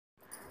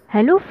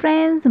Hello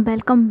friends,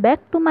 welcome back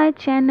to my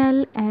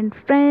channel. And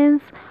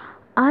friends,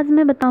 आज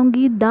मैं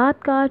बताऊंगी दांत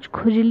काज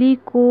खुजली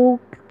को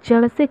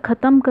जड़ से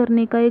ख़त्म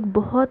करने का एक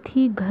बहुत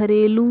ही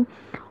घरेलू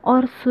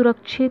और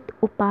सुरक्षित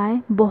उपाय।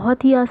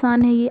 बहुत ही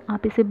आसान है ये,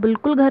 आप इसे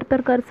बिल्कुल घर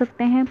पर कर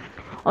सकते हैं।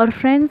 और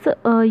फ्रेंड्स,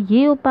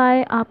 ये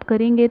उपाय आप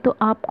करेंगे तो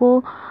आपको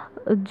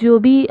जो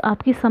भी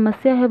आपकी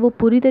समस्या है वो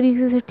पूरी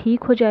तरीके से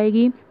ठीक हो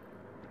जाएगी।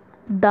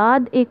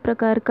 दाद एक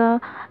प्रकार का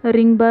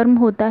रिंग वर्म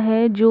होता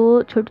है जो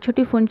छोटी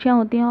छोटी फुंसियाँ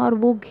होती हैं और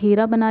वो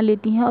घेरा बना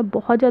लेती हैं और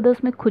बहुत ज़्यादा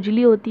उसमें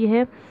खुजली होती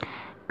है।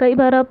 कई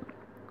बार आप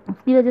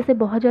उसकी वजह से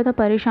बहुत ज़्यादा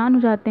परेशान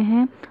हो जाते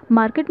हैं।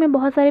 मार्केट में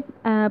बहुत सारे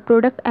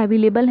प्रोडक्ट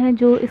अवेलेबल हैं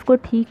जो इसको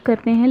ठीक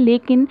करते हैं,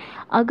 लेकिन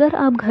अगर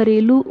आप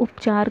घरेलू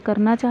उपचार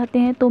करना चाहते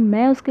हैं तो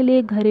मैं उसके लिए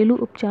एक घरेलू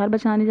उपचार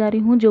बताने जा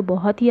रही हूँ जो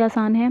बहुत ही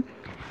आसान है।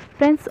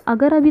 फ्रेंड्स,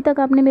 अगर अभी तक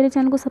आपने मेरे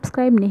चैनल को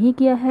सब्सक्राइब नहीं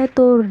किया है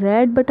तो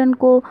रेड बटन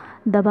को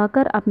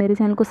दबाकर आप मेरे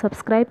चैनल को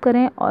सब्सक्राइब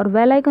करें और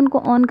बेल आइकन को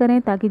ऑन करें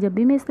ताकि जब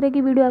भी मैं इस तरह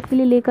की वीडियो आपके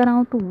लिए लेकर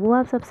आऊँ तो वो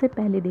आप सबसे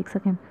पहले देख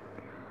सकें।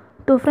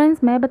 तो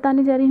फ्रेंड्स, मैं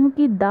बताने जा रही हूँ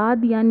कि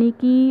दाद यानी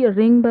कि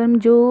रिंग बर्न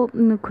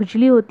जो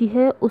खुजली होती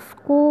है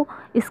उसको,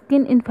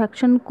 स्किन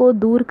इन्फेक्शन को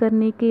दूर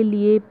करने के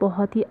लिए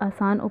बहुत ही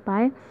आसान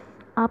उपाय।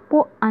 आपको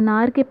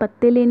अनार के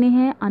पत्ते लेने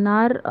हैं।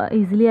 अनार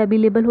इजीली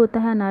अवेलेबल होता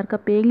है, अनार का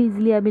पेड़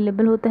इजीली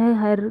अवेलेबल होता है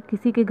हर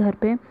किसी के घर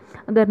पे।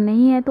 अगर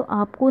नहीं है तो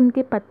आपको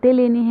उनके पत्ते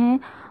लेने हैं।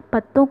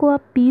 पत्तों को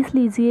आप पीस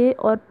लीजिए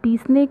और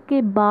पीसने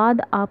के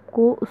बाद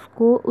आपको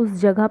उसको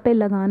उस जगह पे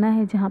लगाना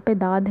है जहाँ पे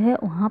दाद है,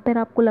 वहाँ पर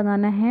आपको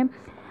लगाना है।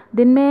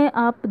 दिन में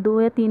आप 2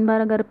 या 3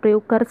 बार अगर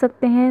प्रयोग कर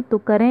सकते हैं तो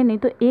करें, नहीं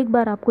तो एक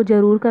बार आपको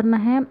ज़रूर करना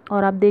है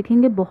और आप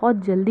देखेंगे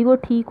बहुत जल्दी वो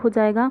ठीक हो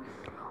जाएगा।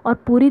 और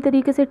पूरी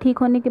तरीके से ठीक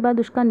होने के बाद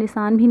उसका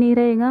निशान भी नहीं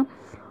रहेगा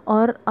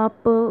और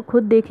आप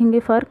खुद देखेंगे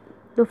फ़र्क।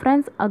 तो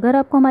फ्रेंड्स, अगर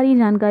आपको हमारी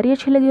जानकारी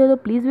अच्छी लगी हो तो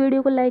प्लीज़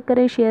वीडियो को लाइक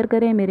करें, शेयर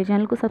करें, मेरे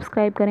चैनल को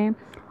सब्सक्राइब करें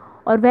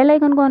और बेल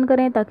आइकन को ऑन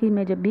करें ताकि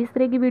मैं जब भी इस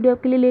तरह की वीडियो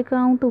आपके लिए लेकर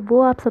आऊँ तो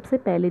वो आप सबसे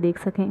पहले देख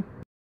सकें।